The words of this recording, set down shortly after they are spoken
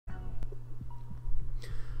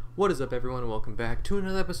What is up, everyone? Welcome back to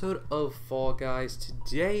another episode of Fall Guys.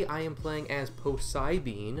 Today I am playing as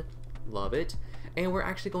Poseidon, love it, and we're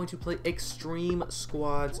actually going to play Extreme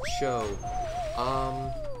Squads Show.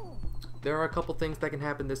 There are a couple things that can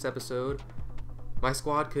happen this episode. My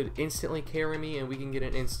squad could instantly carry me and we can get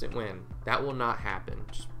an instant win. That will not happen.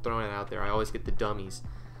 Just throwing it out there. I always get the dummies.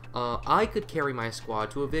 I could carry my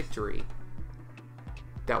squad to a victory.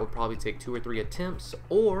 That would probably take 2 or 3 attempts,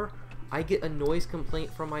 or I get a noise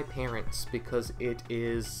complaint from my parents because it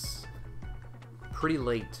is pretty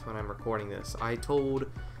late when I'm recording this. I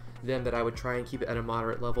told them that I would try and keep it at a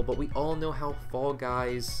moderate level, but we all know how Fall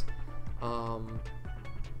Guys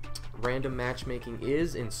random matchmaking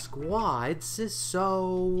is in squads,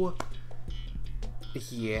 so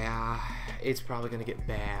yeah, it's probably gonna get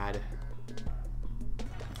bad.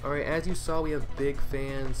 Alright, as you saw, we have big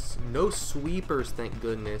fans. No sweepers, thank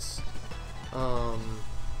goodness.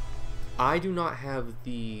 I do not have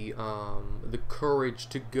the courage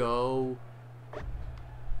to go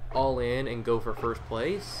all in and go for first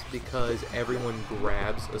place because everyone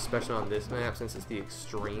grabs, especially on this map since it's the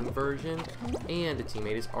extreme version, and the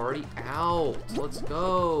teammate is already out. Let's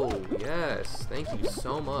go. Yes, thank you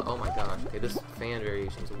so much. Oh my gosh. Okay, this fan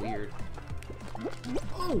variation is weird.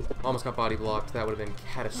 Oh! Almost got body blocked. That would have been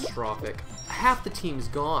catastrophic. Half the team's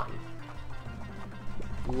gone.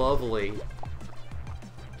 Lovely.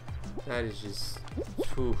 That is just...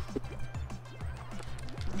 Oof.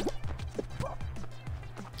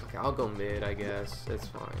 Okay, I'll go mid, I guess. That's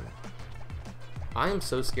fine. I am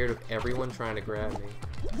so scared of everyone trying to grab me.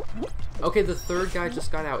 Okay, the third guy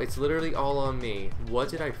just got out. It's literally all on me. What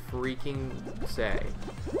did I freaking say?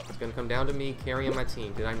 It's gonna come down to me carrying my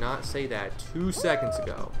team. Did I not say that 2 seconds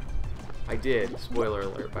ago? I did. Spoiler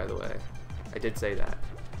alert, by the way. I did say that.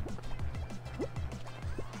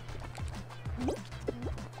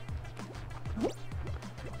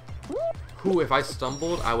 Whew, if I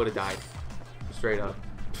stumbled, I would have died. Straight up.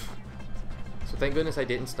 So thank goodness I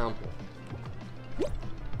didn't stumble.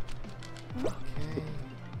 Okay.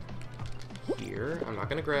 Here. I'm not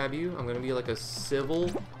gonna grab you. I'm gonna be like a civil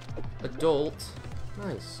adult.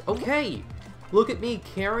 Nice. Okay! Look at me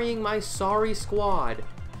carrying my sorry squad.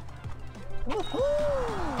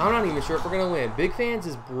 I'm not even sure if we're gonna win. Big Fans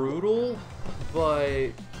is brutal, but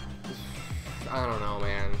I don't know,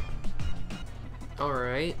 man.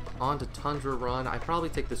 Alright, on to Tundra Run. I probably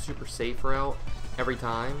take the super safe route every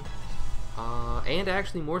time. And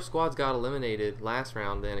actually more squads got eliminated last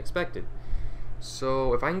round than expected.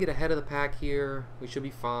 So if I can get ahead of the pack here, we should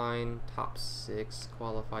be fine. Top 6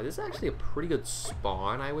 qualified. This is actually a pretty good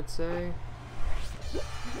spawn, I would say.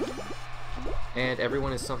 And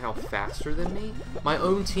everyone is somehow faster than me. My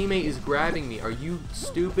own teammate is grabbing me. Are you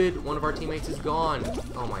stupid? One of our teammates is gone.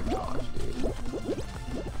 Oh my gosh, dude.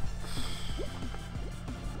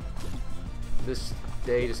 This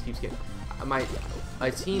day just keeps getting... My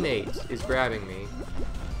teammate is grabbing me,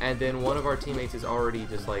 and then one of our teammates is already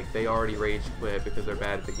just like, they already rage quit because they're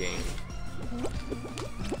bad at the game.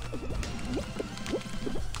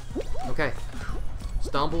 Okay.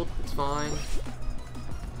 Stumbled, it's fine.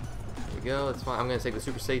 There we go, it's fine. I'm gonna take the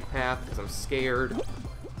super safe path because I'm scared.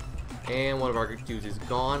 And one of our dudes is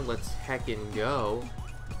gone. Let's heckin' go.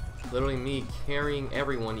 Literally me carrying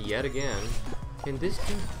everyone yet again. Can this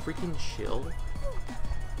dude freaking chill?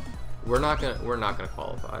 We're not gonna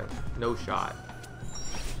qualify. No shot.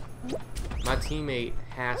 My teammate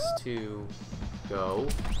has to go.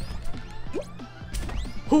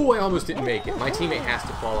 Ooh, I almost didn't make it. My teammate has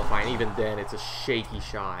to qualify, and even then it's a shaky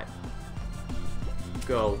shot.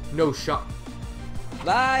 Go. No shot.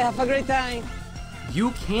 Bye, have a great time. You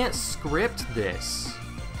can't script this.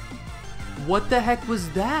 What the heck was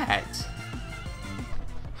that?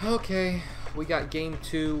 Okay. We got game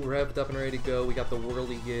 2 revved up and ready to go. We got the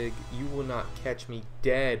whirly gig. You will not catch me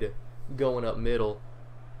dead going up middle.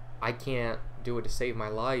 I can't do it to save my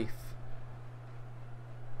life.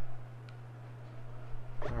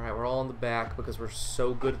 Alright, we're all in the back because we're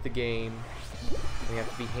so good at the game. We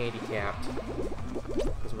have to be handicapped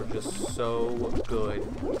because we're just so good.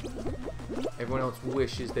 Everyone else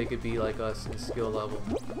wishes they could be like us in skill level.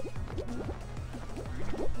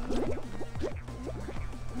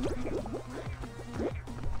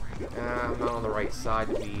 I'm not on the right side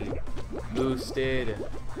to be boosted.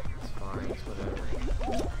 It's fine, it's whatever.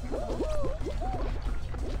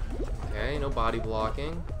 Okay, no body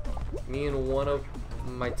blocking. Me and one of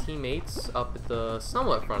my teammates up at the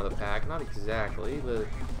somewhat front of the pack. Not exactly, but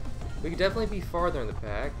we could definitely be farther in the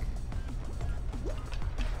pack.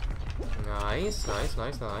 Nice, nice,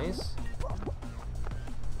 nice, nice.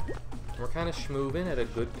 We're kind of schmoving at a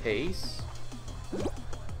good pace.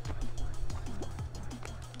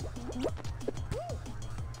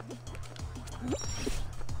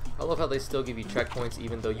 I love how they still give you checkpoints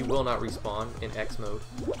even though you will not respawn in X mode.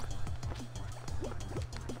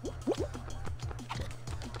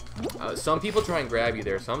 Some people try and grab you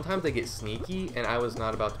there. Sometimes they get sneaky, and I was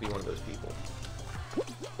not about to be one of those people.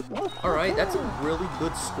 Alright, that's a really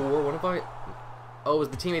good score. What if I... Oh, it was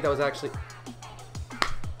the teammate that was actually...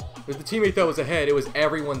 It was the teammate that was ahead. It was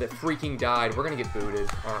everyone that freaking died. We're gonna get booted,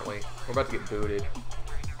 aren't we? We're about to get booted.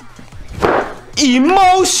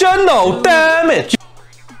 Emotional damage!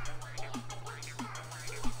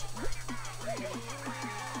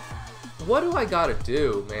 What do I gotta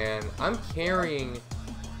do, man? I'm carrying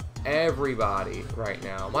everybody right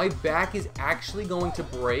now. My back is actually going to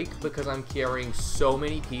break because I'm carrying so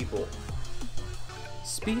many people.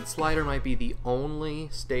 Speed Slider might be the only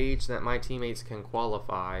stage that my teammates can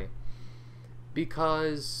qualify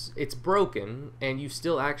because it's broken and you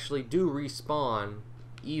still actually do respawn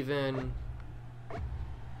even...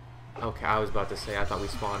 Okay, I was about to say I thought we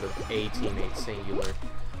spawned with a teammate singular.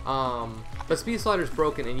 But Speed Slider's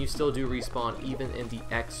broken and you still do respawn even in the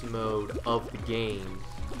X mode of the game.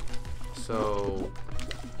 So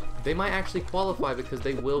they might actually qualify because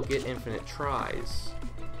they will get infinite tries.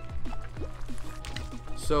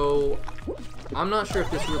 So I'm not sure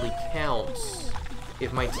if this really counts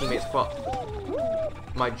if my teammates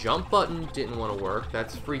My jump button didn't want to work.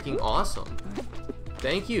 That's freaking awesome.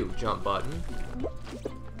 Thank you, jump button.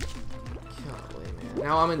 Golly, man.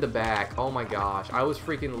 Now I'm in the back. Oh my gosh. I was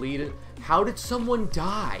freaking leading. How did someone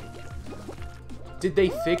die? Did they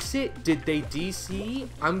fix it? Did they DC?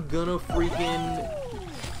 I'm gonna freaking...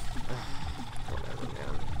 Whatever,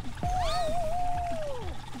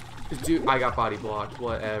 man. Dude, I got body blocked.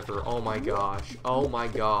 Whatever. Oh my gosh. Oh my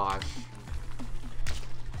gosh.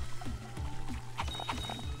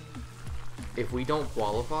 If we don't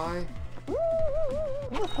qualify,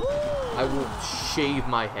 I will shave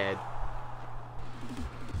my head.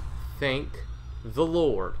 Thank the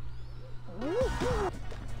Lord.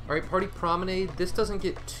 Alright, Party Promenade. This doesn't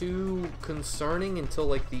get too concerning until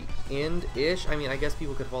like the end-ish. I mean, I guess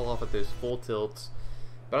people could fall off at those full tilts.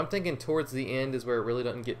 But I'm thinking towards the end is where it really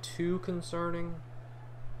doesn't get too concerning.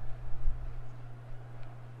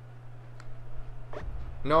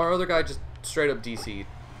 No, our other guy just straight up DC'd.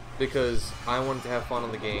 Because I wanted to have fun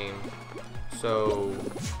on the game. So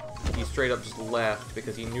he straight up just left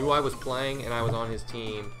because he knew I was playing and I was on his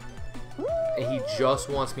team. And he just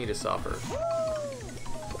wants me to suffer.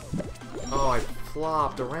 Oh, I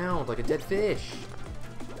flopped around like a dead fish.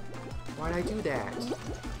 Why'd I do that?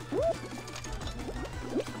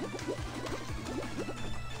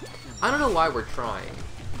 I don't know why we're trying.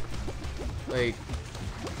 Like,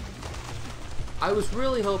 I was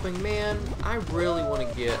really hoping, man, I really want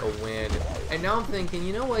to get a win. And now I'm thinking,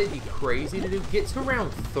 you know what would be crazy to do? Get to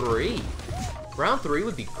round 3. Round 3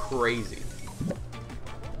 would be crazy.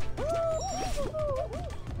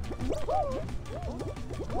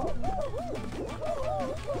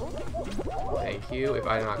 Thank you. If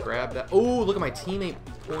I did not grab that. Oh, look at my teammate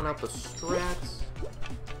pulling out the strats.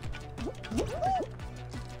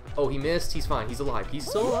 Oh, he missed. He's fine. He's alive. He's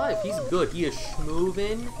still alive. He's good. He is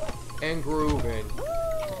schmoovin' and grooving.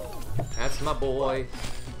 That's my boy.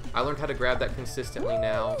 I learned how to grab that consistently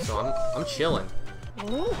now, so I'm chilling.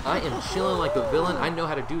 I am chilling like a villain. I know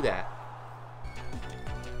how to do that.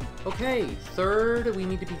 Okay, 3rd. We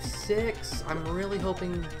need to be 6. I'm really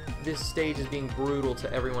hoping this stage is being brutal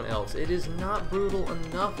to everyone else. It is not brutal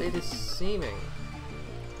enough. It is seeming.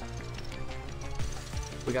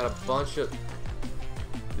 We got a bunch of...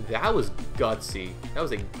 That was gutsy. That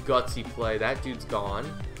was a gutsy play. That dude's gone.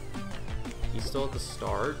 He's still at the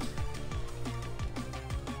start.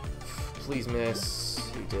 Please miss.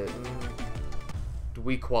 He didn't.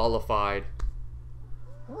 We qualified.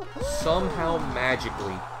 Somehow,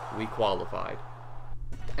 magically, we qualified.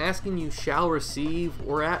 Asking you shall receive.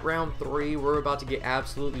 We're at round 3. We're about to get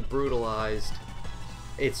absolutely brutalized.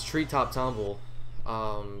 It's Treetop Tumble.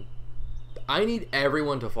 I need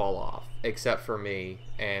everyone to fall off, except for me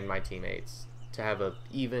and my teammates, to have a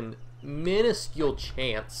even minuscule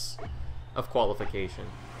chance of qualification.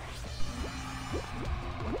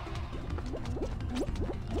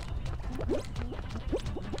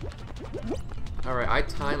 Alright, I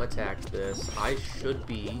time attacked this. I should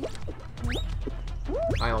be...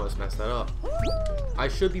 I almost messed that up. I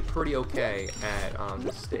should be pretty okay at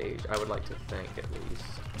this stage. I would like to think, at least.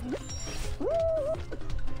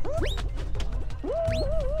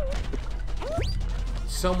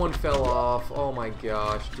 Someone fell off. Oh my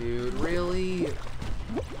gosh, dude. Really?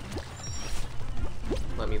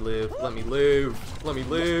 Let me live. Let me live. Let me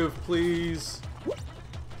live, please.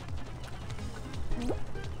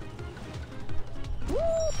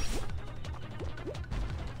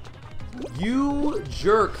 You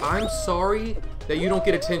jerk. I'm sorry that you don't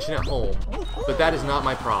get attention at home, but that is not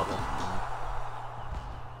my problem.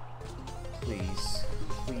 Please.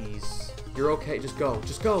 Please. You're okay. Just go.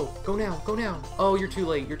 Just go. Go now. Go now. Oh, you're too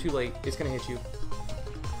late. You're too late. It's gonna hit you.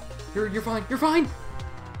 You're fine. You're fine.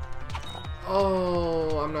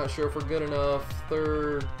 Oh, I'm not sure if we're good enough.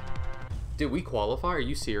 Third. Did we qualify? Are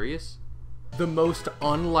you serious? The most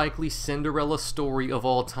unlikely Cinderella story of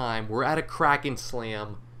all time. We're at a Kraken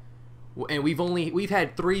Slam, and we've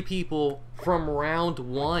had 3 people from round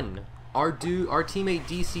 1. Our teammate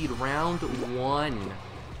DC'd round 1.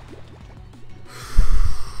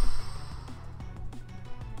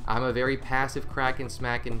 I'm a very passive Kraken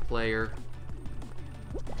smacking player.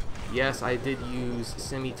 Yes, I did use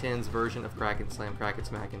Semi-10's version of Kraken Slam, Kraken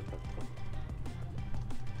smacking.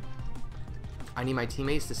 I need my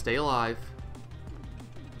teammates to stay alive.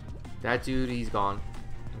 That dude, he's gone.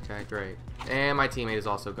 Okay, great. And my teammate is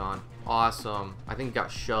also gone. Awesome. I think he got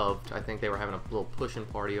shoved. I think they were having a little pushing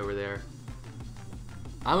party over there.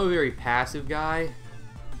 I'm a very passive guy.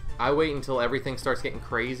 I wait until everything starts getting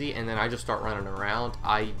crazy, and then I just start running around.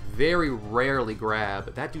 I very rarely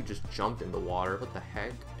grab. That dude just jumped in the water. What the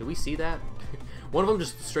heck? Did we see that? One of them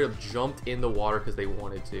just straight up jumped in the water because they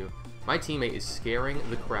wanted to. My teammate is scaring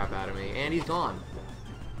the crap out of me, and he's gone.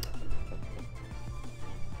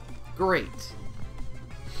 Great.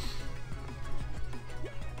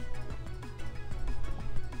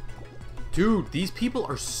 Dude, these people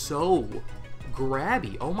are so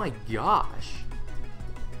grabby. Oh my gosh.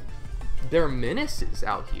 They're menaces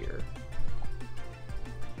out here.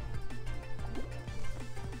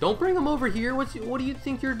 Don't bring them over here. What do you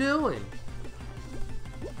think you're doing?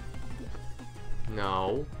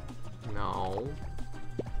 No. No.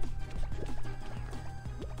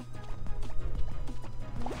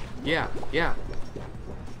 Yeah, yeah.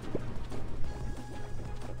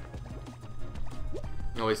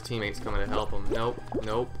 Oh, his teammate's coming to help him. Nope,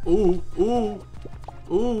 nope. Ooh, ooh,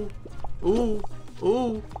 ooh, ooh,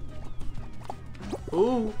 ooh,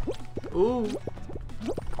 ooh, ooh,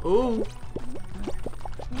 ooh,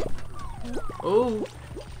 ooh.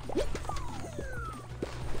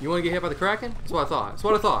 You want to get hit by the Kraken? That's what I thought. That's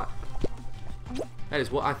what I thought. That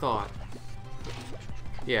is what I thought.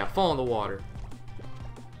 Yeah, fall in the water.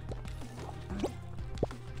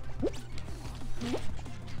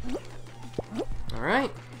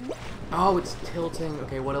 Alright. Oh, it's tilting.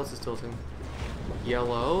 Okay, what else is tilting?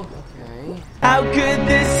 Yellow. Okay. How could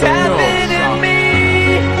this happen to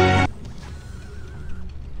me?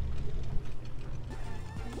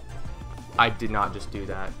 I did not just do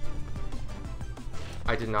that.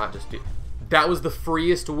 I did not just do... That was the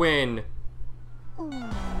freest win.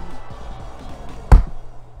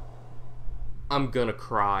 I'm gonna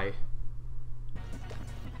cry.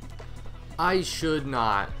 I should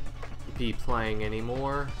not be playing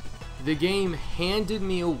anymore. The game handed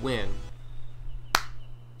me a win.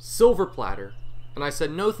 Silver platter. And I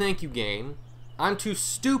said, no thank you, game. I'm too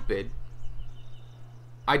stupid.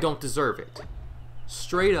 I don't deserve it.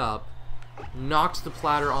 Straight up, knocked the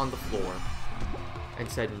platter on the floor and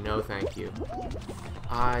said, no thank you.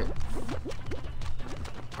 Are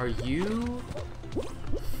you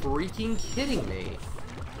freaking kidding me?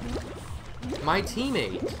 My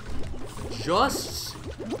teammate just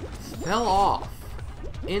fell off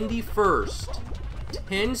in the first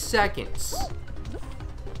 10 seconds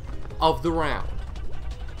of the round.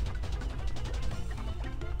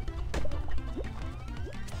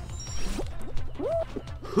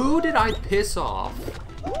 Who did I piss off?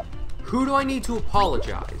 Who do I need to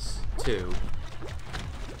apologize to?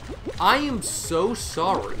 I am so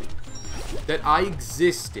sorry that I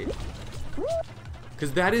existed,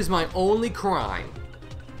 because that is my only crime.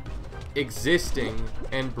 Existing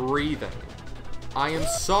and breathing. I am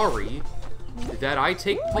sorry that I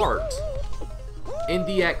take part in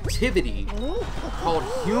the activity called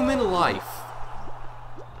human life,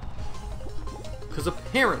 because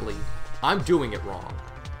apparently I'm doing it wrong.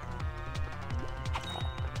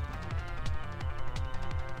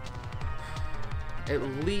 At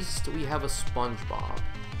least we have a SpongeBob.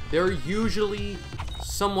 They're usually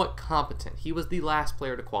somewhat competent. He was the last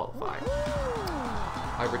player to qualify.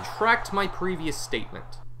 I retract my previous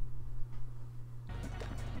statement.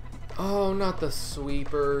 Oh, not the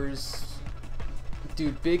sweepers.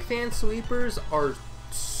 Dude, big fan sweepers are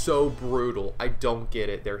so brutal. I don't get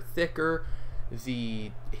it. They're thicker.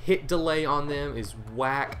 The hit delay on them is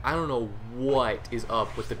whack. I don't know what is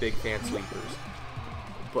up with the big fan sweepers,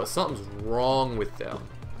 but something's wrong with them.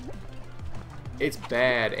 It's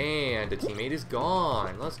bad, and the teammate is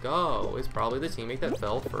gone. Let's go. It's probably the teammate that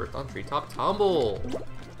fell first on Treetop Tumble.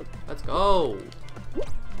 Let's go.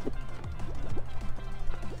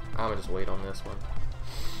 I'm gonna just wait on this one.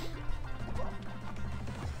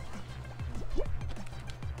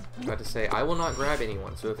 I'm about to say, I will not grab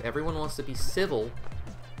anyone, so if everyone wants to be civil,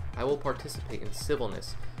 I will participate in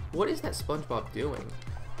civilness. What is that SpongeBob doing?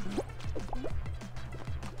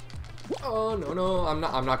 Oh, no, I'm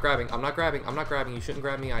not grabbing, you shouldn't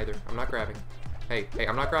grab me either. I'm not grabbing. Hey,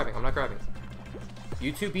 I'm not grabbing.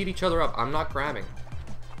 You two beat each other up, I'm not grabbing.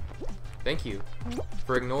 Thank you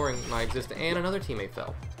for ignoring my existence, and another teammate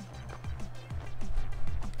fell.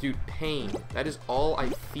 Dude, pain. That is all I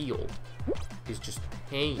feel, is just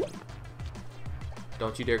pain.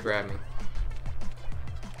 Don't you dare grab me.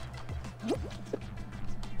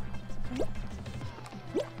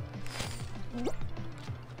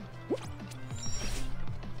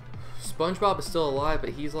 SpongeBob is still alive,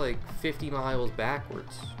 but he's like 50 miles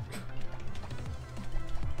backwards.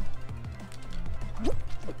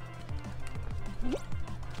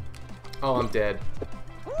 Oh, I'm dead.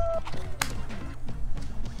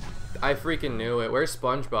 I freaking knew it. Where's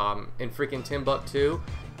SpongeBob? In freaking Timbuktu?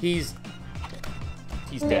 He's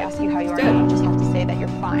dead. They ask you how you are, and you just have to say that you're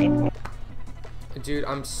fine. Dude,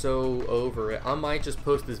 I'm so over it. I might just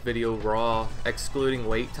post this video raw, excluding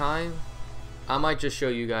wait time. I might just show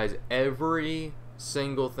you guys every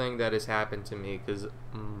single thing that has happened to me, because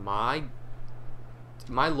my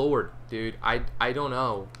lord, dude, I don't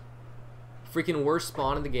know. Freaking worst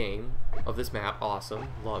spawn in the game of this map. Awesome.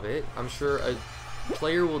 Love it. I'm sure a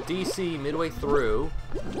player will DC midway through,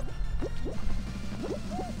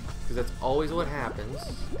 because that's always what happens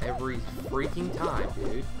every freaking time,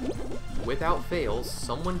 dude. Without fails,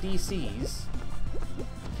 someone DCs.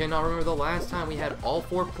 Cannot remember the last time we had all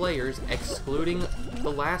 4 players, excluding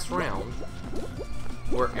the last round,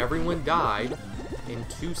 where everyone died in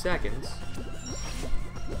 2 seconds.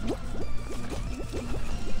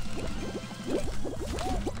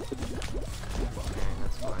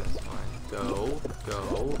 Go.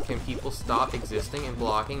 Can people stop existing and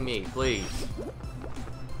blocking me, please?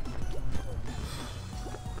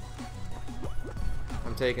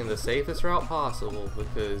 I'm taking the safest route possible,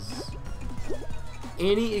 because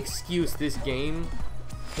any excuse this game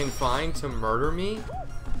can find to murder me,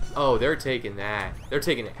 oh, they're taking that. They're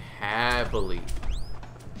taking it happily.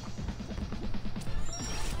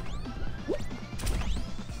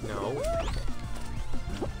 No.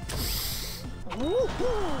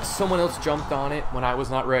 Someone else jumped on it when I was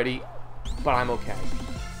not ready, but I'm okay.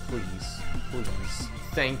 Please.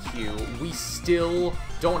 Thank you. We still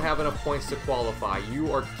don't have enough points to qualify.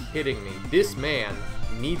 You are kidding me. This man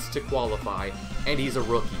needs to qualify, and he's a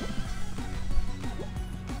rookie.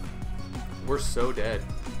 We're so dead.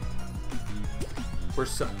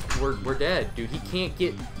 We're dead, dude. He can't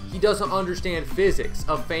get... He doesn't understand physics.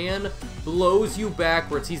 A fan blows you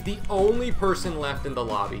backwards. He's the only person left in the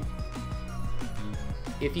lobby.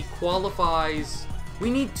 If he qualifies...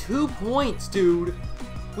 We need 2 points, dude.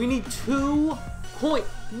 We need 2 points.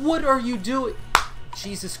 What are you doing?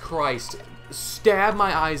 Jesus Christ. Stab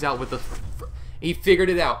my eyes out with the... He figured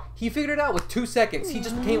it out. He figured it out with 2 seconds. He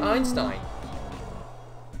just became Einstein.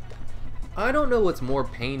 I don't know what's more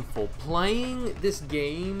painful. Playing this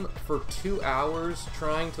game for 2 hours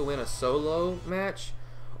trying to win a solo match,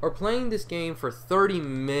 or playing this game for 30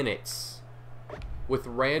 minutes with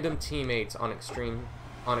random teammates on extreme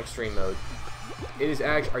mode. It is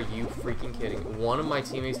actually... Are you freaking kidding? One of my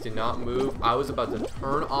teammates did not move. I was about to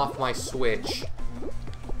turn off my switch.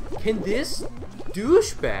 Can this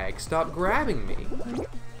douchebag stop grabbing me?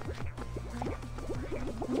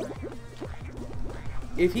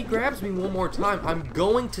 If he grabs me one more time, I'm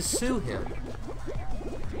going to sue him.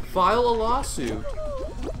 File a lawsuit.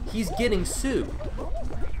 He's getting sued.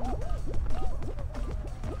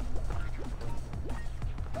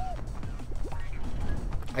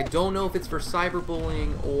 I don't know if it's for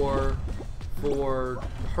cyberbullying or for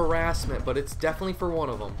harassment, but it's definitely for one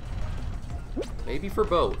of them. Maybe for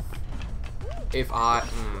both.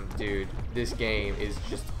 Dude, this game is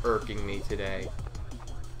just irking me today.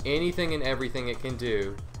 Anything and everything it can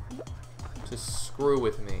do to screw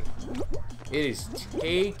with me. It is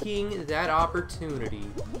taking that opportunity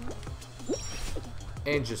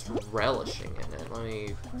and just relishing in it. Let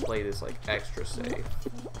me play this like extra safe.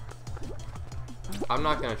 I'm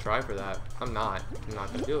not gonna try for that. I'm not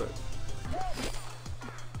gonna do it.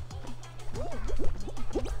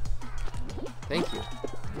 Thank you.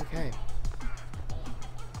 Okay.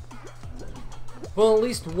 Well, at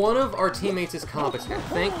least one of our teammates is competent.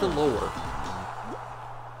 Thank the Lord.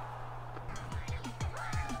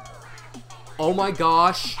 Oh my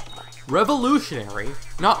gosh. Revolutionary.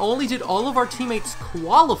 Not only did all of our teammates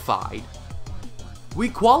qualify, we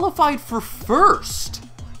qualified for first.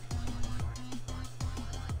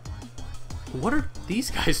 What are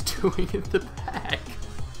these guys doing in the back?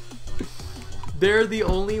 They're the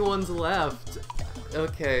only ones left.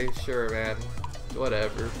 Okay, sure, man.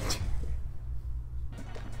 Whatever.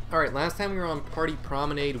 Alright, last time we were on Party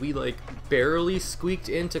Promenade, we like barely squeaked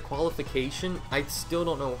into qualification. I still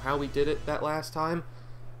don't know how we did it that last time.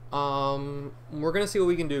 We're gonna see what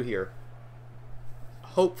we can do here.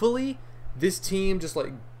 Hopefully, this team just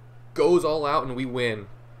like goes all out and we win.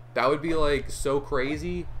 That would be like so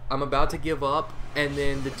crazy. I'm about to give up, and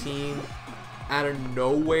then the team out of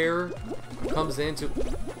nowhere comes into...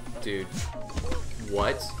 Dude.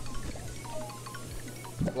 What?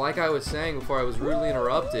 Like I was saying before I was rudely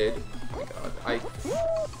interrupted, oh my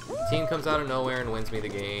god, team comes out of nowhere and wins me the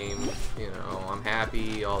game, you know, I'm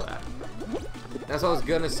happy, all that. That's what I was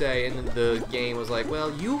gonna say, and then the game was like,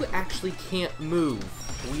 well, you actually can't move.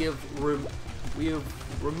 We have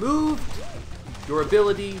removed your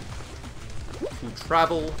ability to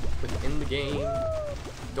travel within the game.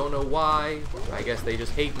 Don't know why. I guess they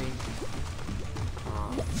just hate me.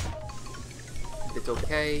 It's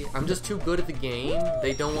okay. I'm just too good at the game.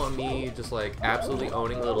 They don't want me just like absolutely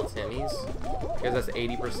owning little Timmies, because that's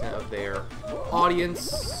 80% of their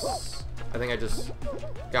audience. I think I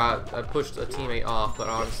pushed a teammate off, but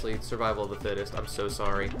honestly, survival of the fittest. I'm so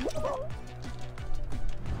sorry.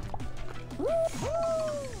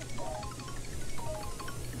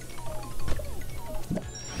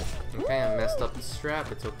 Okay, I messed up the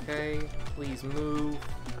strap. It's okay. Please move.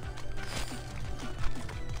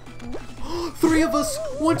 3 of us!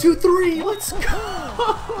 1, 2, 3! Let's go!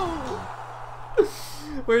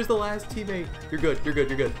 Where's the last teammate? You're good, you're good,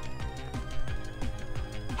 you're good.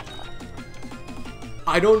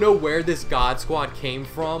 I don't know where this God Squad came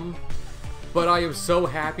from, but I am so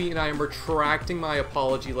happy and I am retracting my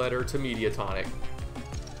apology letter to Mediatonic.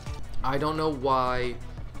 I don't know why,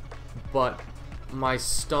 but my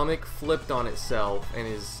stomach flipped on itself and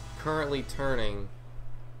is currently turning.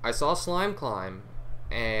 I saw Slime Climb,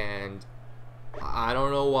 and I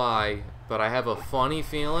don't know why, but I have a funny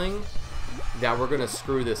feeling that we're gonna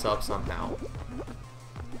screw this up somehow.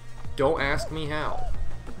 Don't ask me how.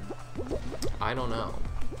 I don't know.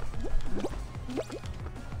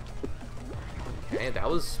 Okay, that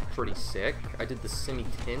was pretty sick. I did the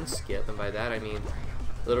semi-tin skip, and by that I mean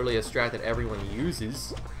literally a strat that everyone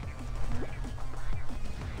uses. Okay.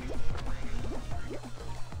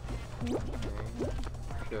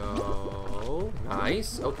 Go.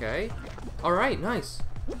 Nice. Okay. Alright, nice.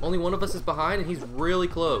 Only one of us is behind, and he's really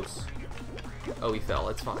close. Oh, he fell.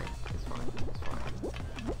 It's fine. It's fine. It's fine.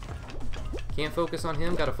 Can't focus on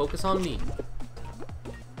him. Gotta focus on me.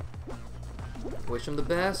 Wish him the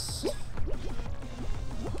best.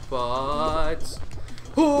 But...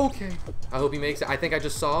 okay. I hope he makes it. I think I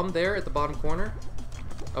just saw him there at the bottom corner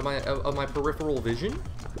of my peripheral vision.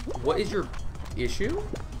 What is your issue?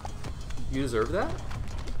 You deserve that?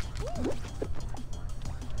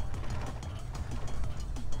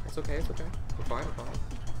 It's okay, it's okay. We're fine, we're fine.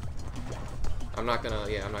 I'm not gonna run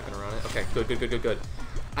it. Okay, good, good, good, good, good.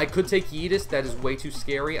 I could take Yeetus, that is way too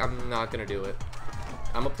scary. I'm not gonna do it.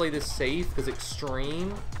 I'm gonna play this safe, because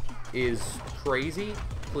X-treme is crazy.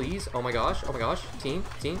 Please, oh my gosh, team,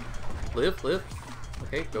 live.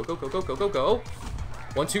 Okay, go, go, go, go, go, go, go.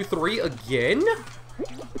 1, 2, 3, again?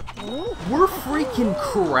 We're freaking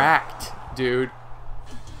cracked, dude.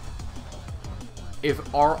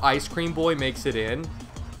 If our ice cream boy makes it in,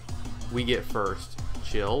 we get first.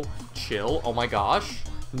 Chill, chill. Oh my gosh.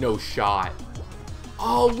 No shot.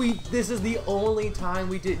 Oh, this is the only time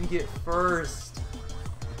we didn't get first.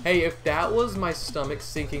 Hey, if that was my stomach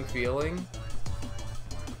sinking feeling.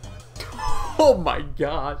 Oh my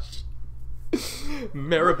gosh.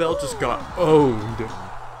 Maribel just got owned.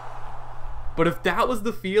 But if that was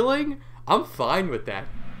the feeling, I'm fine with that.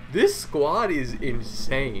 This squad is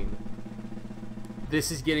insane.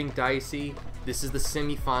 This is getting dicey. This is the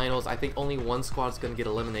semifinals. I think only one squad is going to get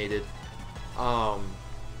eliminated. We're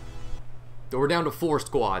down to 4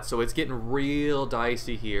 squads, so it's getting real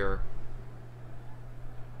dicey here.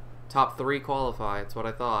 Top 3 qualify. That's what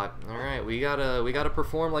I thought. All right, we gotta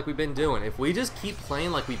perform like we've been doing. If we just keep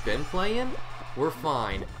playing like we've been playing, we're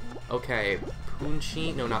fine. Okay,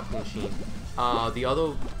 Punchin. No, not Punchin. The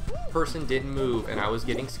other person didn't move, and I was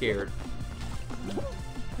getting scared.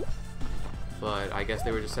 But I guess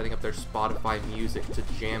they were just setting up their Spotify music to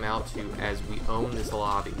jam out to as we own this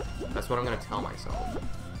lobby. That's what I'm gonna tell myself.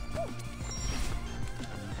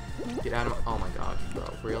 Get out of my... oh my gosh, bro.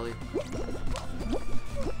 Really?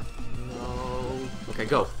 No. Okay,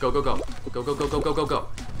 go. Go, go, go. Go, go, go, go, go, go, go.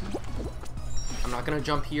 I'm not gonna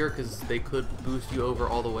jump here because they could boost you over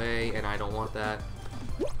all the way, and I don't want that.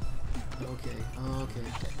 Okay.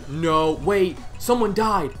 No, wait. Someone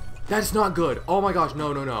died. That's not good. Oh my gosh,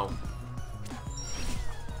 no.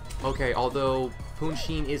 Okay, although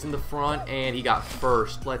Punshin is in the front and he got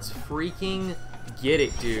first. Let's freaking get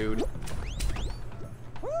it, dude.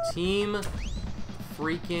 Team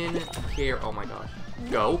freaking care. Oh my gosh.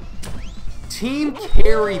 Go. Team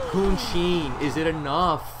carry Punshin. Is it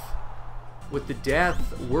enough? With the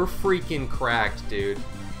death, we're freaking cracked, dude.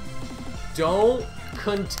 Don't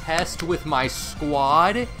contest with my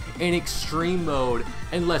squad in extreme mode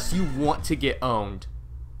unless you want to get owned.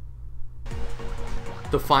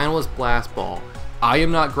 The final is Blast Ball. I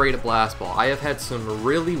am not great at Blast Ball. I have had some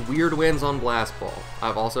really weird wins on Blast Ball.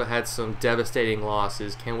 I've also had some devastating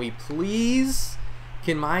losses. Can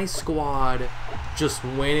my squad just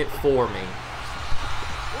win it for me?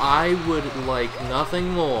 I would like nothing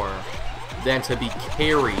more than to be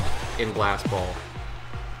carried in Blast Ball.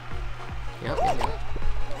 Yep.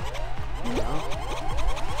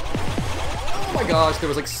 Oh my gosh, there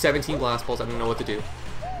was like 17 Blast Balls. I didn't know what to do.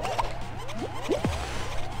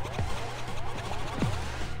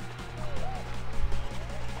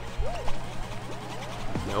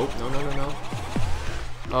 Nope, no.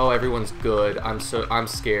 Oh, everyone's good. I'm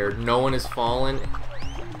scared. No one has fallen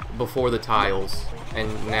before the tiles. And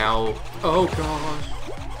now, oh gosh.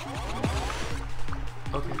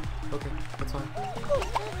 Okay, that's fine.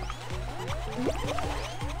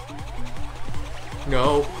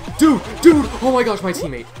 No. Dude! Oh my gosh, my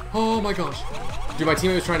teammate. Oh my gosh. Dude, my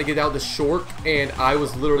teammate was trying to get out the short, and I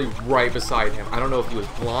was literally right beside him. I don't know if he was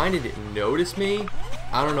blind and didn't notice me.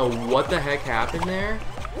 I don't know what the heck happened there.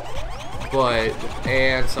 But,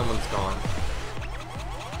 and someone's gone.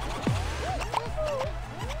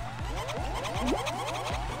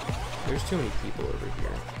 There's too many people over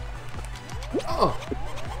here. Oh!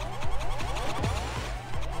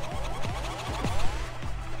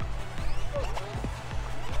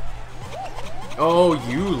 Oh,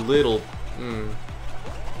 you little...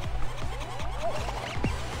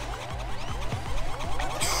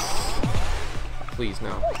 Please,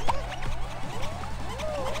 no.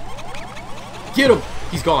 Get him!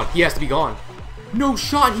 He's gone. He has to be gone. No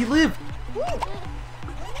shot! He lived!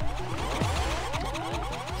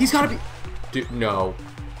 He's gotta be... Dude, no.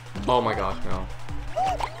 Oh my gosh, no.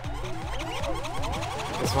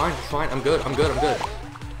 It's fine. I'm good.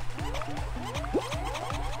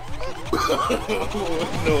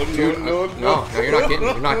 No,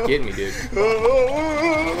 you're not getting me, dude.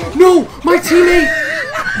 No! My teammate!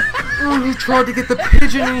 Oh, he tried to get the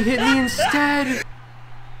pigeon and he hit me instead!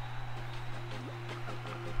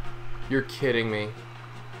 You're kidding me.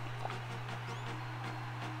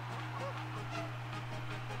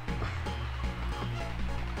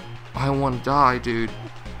 I want to die, dude.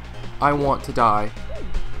 I want to die.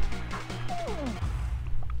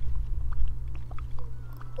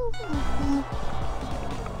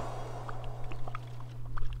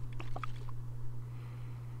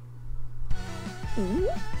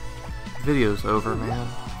 Video's over, man.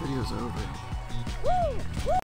 Video's over.